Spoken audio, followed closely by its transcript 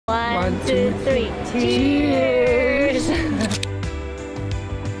1, 2, 3. Cheers!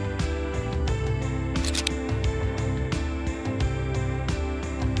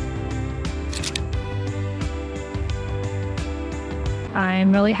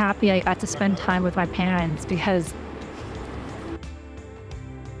 I'm really happy I got to spend time with my parents because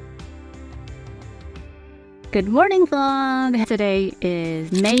good morning vlog! Today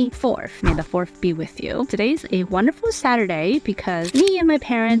is May 4th. May the 4th be with you. Today's a wonderful Saturday because me and my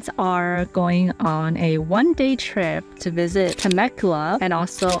parents are going on a one-day trip to visit Temecula and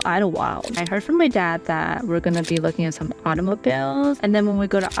also Idyllwild. I heard from my dad that we're going to be looking at some automobiles, and then when we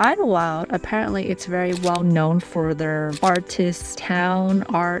go to Idyllwild, apparently it's very well known for their artist town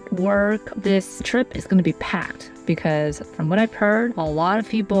artwork. This trip is going to be packed because from what I've heard, a lot of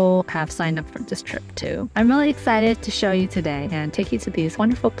people have signed up for this trip too. I'm really excited to show you today and take you to these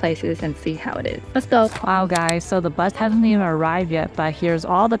wonderful places and see how it is. Let's go. Wow guys, so the bus hasn't even arrived yet, but here's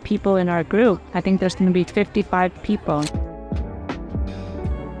all the people in our group. I think there's going to be 55 people.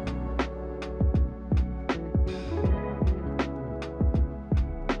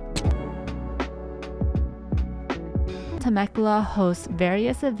 Temecula hosts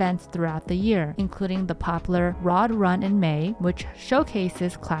various events throughout the year, including the popular Rod Run in May, which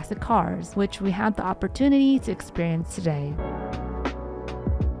showcases classic cars, which we had the opportunity to experience today.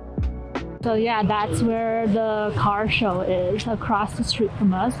 So yeah, that's where the car show is, across the street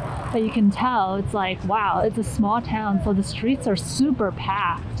from us. But you can tell, it's like, wow, it's a small town, so the streets are super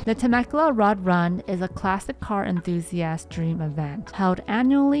packed. The Temecula Rod Run is a classic car enthusiast dream event held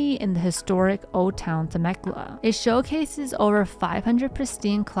annually in the historic Old Town Temecula. It showcases over 500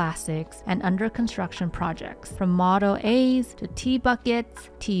 pristine classics and under construction projects. From Model A's to T-Buckets,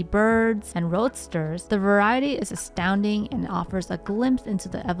 T-Birds, and Roadsters, the variety is astounding and offers a glimpse into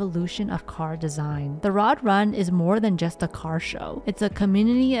the evolution of car design. The Rod Run is more than just a car show. It's a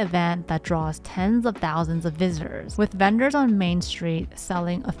community event that draws tens of thousands of visitors, with vendors on Main Street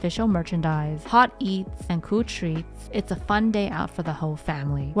selling official merchandise, hot eats, and cool treats. It's a fun day out for the whole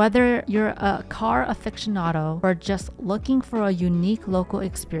family. Whether you're a car aficionado or just looking for a unique local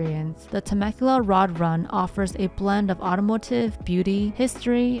experience, the Temecula Rod Run offers a blend of automotive, beauty,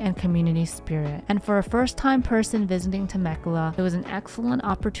 history, and community spirit. And for a first-time person visiting Temecula, it was an excellent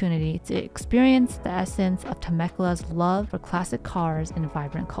opportunity to experience the essence of Temecula's love for classic cars and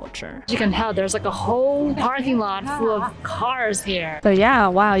vibrant culture. As you can tell, there's like a whole parking lot full of cars here. So yeah,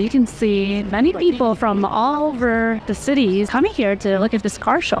 wow, you can see many people from all over the cities coming here to look at this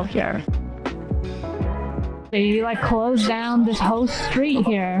car show here. They like closed down this whole street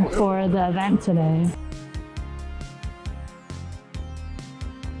here for the event today.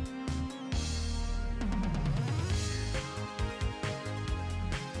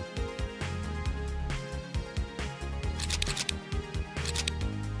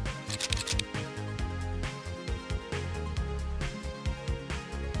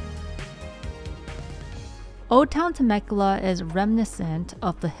 Old Town Temecula is reminiscent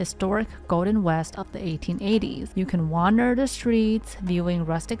of the historic Golden West of the 1880s. You can wander the streets, viewing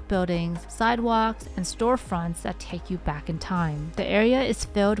rustic buildings, sidewalks, and storefronts that take you back in time. The area is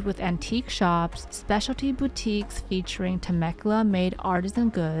filled with antique shops, specialty boutiques featuring Temecula-made artisan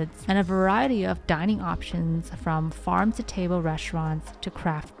goods, and a variety of dining options from farm-to-table restaurants to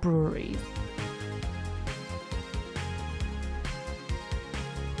craft breweries.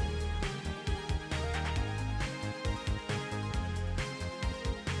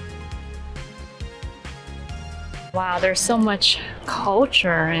 Wow, there's so much culture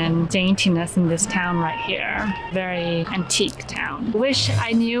and daintiness in this town right here. Very antique town. Wish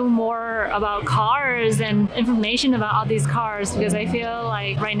I knew more about cars and information about all these cars, because I feel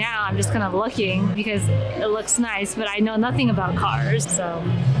like right now I'm just kind of looking because it looks nice, but I know nothing about cars, so.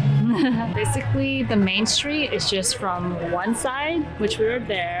 Basically, the main street is just from one side, which we were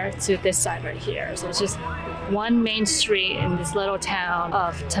there, to this side right here. So it's just one main street in this little town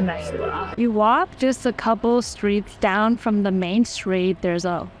of Temecula. You walk just a couple streets down from the main street. There's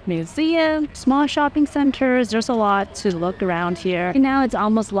a museum, small shopping centers. There's a lot to look around here. Right now it's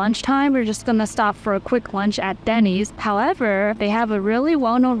almost lunchtime. We're just gonna stop for a quick lunch at Denny's. However, they have a really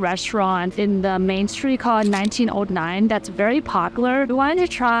well-known restaurant in the main street called 1909 that's very popular. We wanted to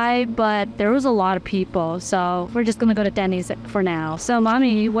try, but there was a lot of people, so we're just gonna go to Denny's for now. So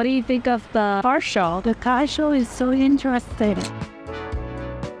mommy, what do you think of the car show? The car show is so interesting.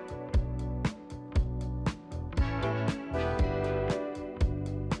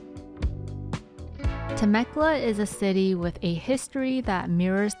 Temecula is a city with a history that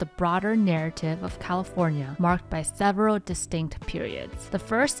mirrors the broader narrative of California, marked by several distinct periods. The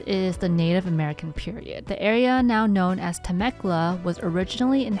first is the Native American period. The area now known as Temecula was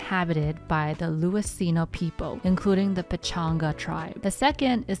originally inhabited by the Luiseno people, including the Pechanga tribe. The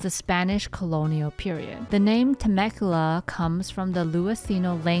second is the Spanish colonial period. The name Temecula comes from the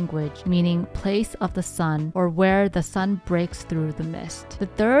Luiseno language, meaning place of the sun, or where the sun breaks through the mist. The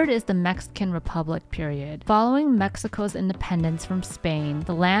third is the Mexican Republic period. Following Mexico's independence from Spain,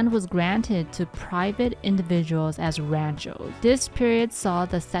 the land was granted to private individuals as ranchos. This period saw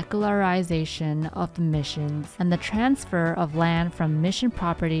the secularization of the missions and the transfer of land from mission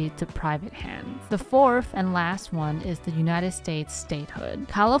property to private hands. The fourth and last one is the United States statehood.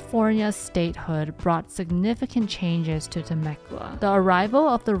 California's statehood brought significant changes to Temecula. The arrival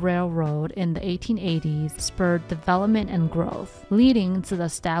of the railroad in the 1880s spurred development and growth, leading to the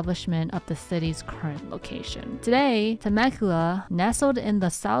establishment of the city's current location. Today, Temecula, nestled in the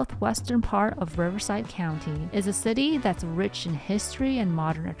southwestern part of Riverside County, is a city that's rich in history and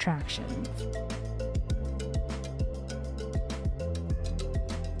modern attractions.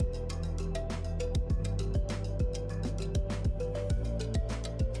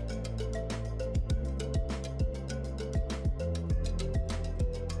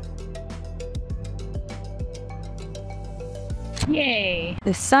 Yay!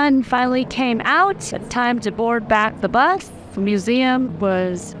 The sun finally came out. It's time to board back the bus. The museum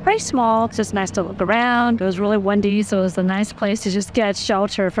was pretty small, just nice to look around. It was really windy, so it was a nice place to just get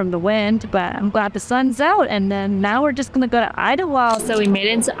shelter from the wind. But I'm glad the sun's out, and then now we're just gonna go to Idyllwild. So we made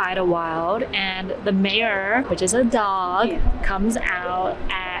it into Idyllwild, and the mayor, which is a dog, comes out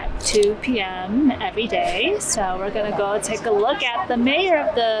at 2 p.m. every day. So we're gonna go take a look at the mayor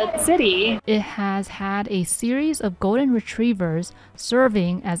of the city. It has had a series of golden retrievers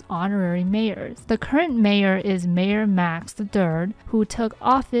serving as honorary mayors. The current mayor is Mayor Max III, who took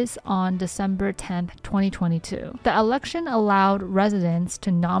office on December 10th, 2022. The election allowed residents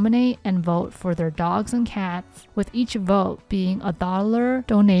to nominate and vote for their dogs and cats, with each vote being $1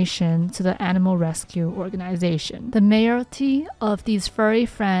 donation to the animal rescue organization. The mayoralty of these furry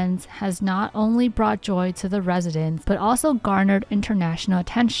friends has not only brought joy to the residents, but also garnered international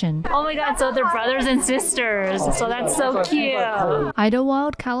attention. Oh my god, so they're brothers and sisters, so that's so cute.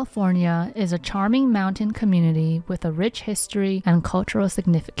 Idyllwild, California is a charming mountain community with a rich history and cultural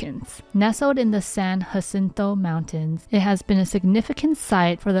significance. Nestled in the San Jacinto Mountains, it has been a significant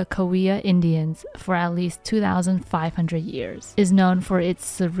site for the Cahuilla Indians for at least 2,500 years. It is known for its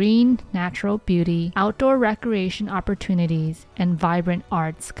serene natural beauty, outdoor recreation opportunities, and vibrant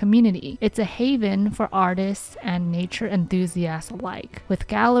arts community. It's a haven for artists and nature enthusiasts alike, with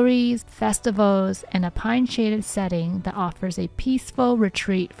galleries, festivals, and a pine-shaded setting that offers a peaceful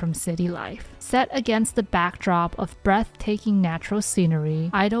retreat from city life. Set against the backdrop of breathtaking natural scenery,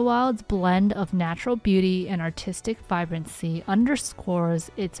 Idyllwild's blend of natural beauty and artistic vibrancy underscores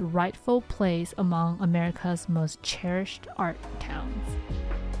its rightful place among America's most cherished art towns.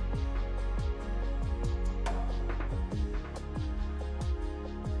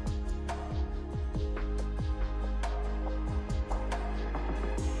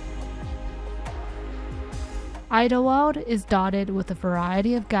 Idyllwild is dotted with a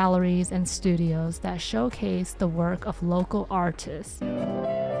variety of galleries and studios that showcase the work of local artists,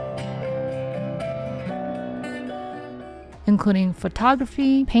 including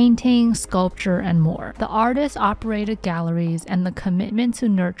photography, painting, sculpture, and more. The artist-operated galleries and the commitment to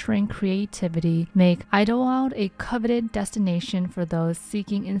nurturing creativity make Idyllwild a coveted destination for those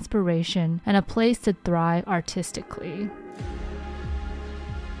seeking inspiration and a place to thrive artistically.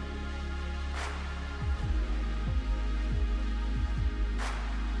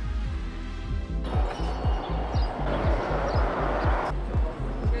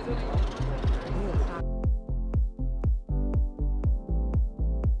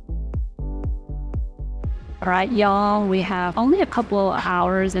 All right, y'all, we have only a couple of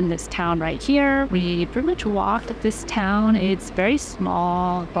hours in this town right here. We pretty much walked this town. It's very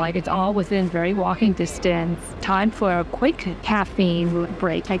small, like it's all within very walking distance. Time for a quick caffeine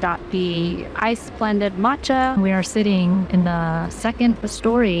break. I got the ice blended matcha. We are sitting in the second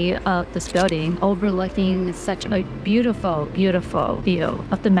story of this building, overlooking such a beautiful, beautiful view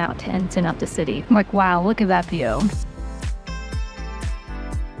of the mountains and of the city. I'm like, wow, look at that view.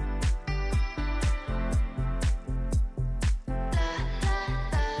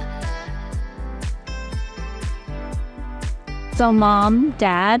 So Mom,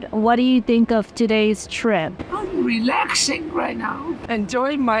 Dad, what do you think of today's trip? Oh, relaxing right now.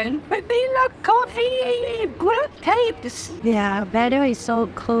 Enjoying my vanilla coffee. Great tapes. Yeah, weather is so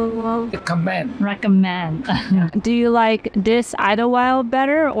cool. Recommend. Do you like this Idyllwild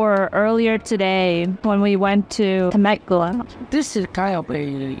better or earlier today when we went to Temecula? This is kind of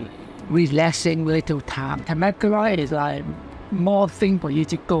a relaxing little town. Temecula is like more thing for you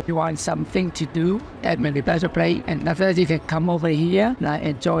to go. You want something to do at many better place, and after you can come over here, like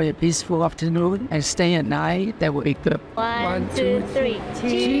enjoy a peaceful afternoon and stay at night. That would be good. One, two, three.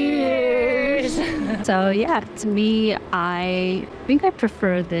 Cheers! So yeah, to me, I think I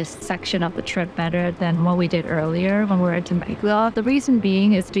prefer this section of the trip better than what we did earlier when we were at Temecula. The reason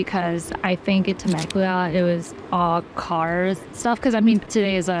being is because I think in Temecula, it was all cars stuff. Because I mean,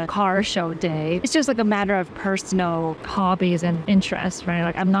 today is a car show day. It's just like a matter of personal hobbies and interests, right?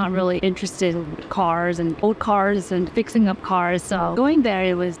 Like I'm not really interested in cars and old cars and fixing up cars. So going there,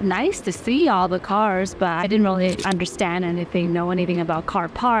 it was nice to see all the cars, but I didn't really understand anything, know anything about car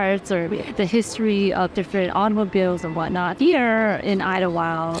parts or the history of different automobiles and whatnot. Here in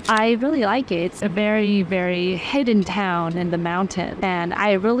Idyllwild, I really like it. It's a very, very hidden town in the mountain. And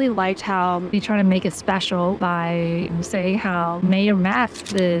I really liked how they try to make it special by saying how Mayor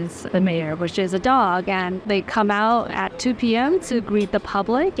Max is the mayor, which is a dog. And they come out at 2 p.m. to greet the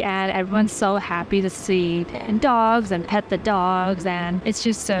public, and everyone's so happy to see dogs and pet the dogs, and it's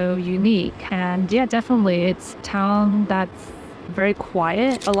just so unique. And yeah, definitely it's a town that's very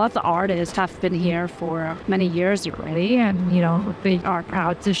quiet. A lot of the artists have been here for many years already, and you know, they are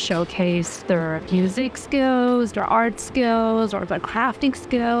proud to showcase their music skills, their art skills, or their crafting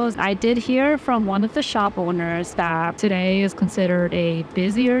skills. I did hear from one of the shop owners that today is considered a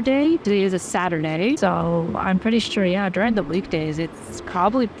busier day. Today is a Saturday, so I'm pretty sure, yeah, during the weekdays it's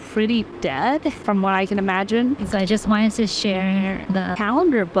probably pretty dead from what I can imagine. So I just wanted to share the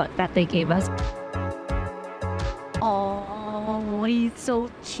calendar book that they gave us. Oh, he's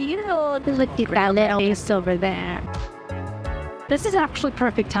so cute. Look at that little face over there. This is actually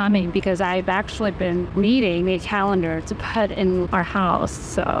perfect timing because I've actually been needing a calendar to put in our house.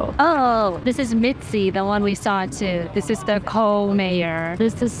 So, oh, this is Mitzi, the one we saw too. This is the co-mayor.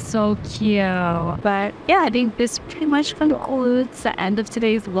 This is so cute. But yeah, I think this pretty much concludes the end of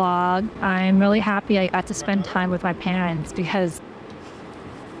today's vlog. I'm really happy I got to spend time with my parents because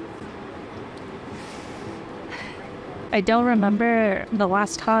I don't remember the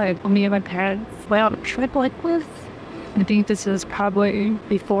last time me and my parents went on a trip like this. I think this is probably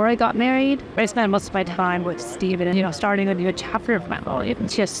before I got married. I spent most of my time with Steven and, you know, starting a new chapter of my life.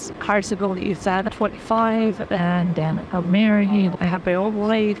 It's just hard to believe that at 25 and then I'm married. I have my own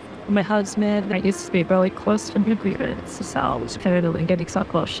life, my husband. I used to be really close to my parents, so I was totally getting so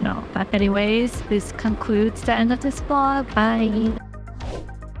close now. But anyways, this concludes the end of this vlog. Bye.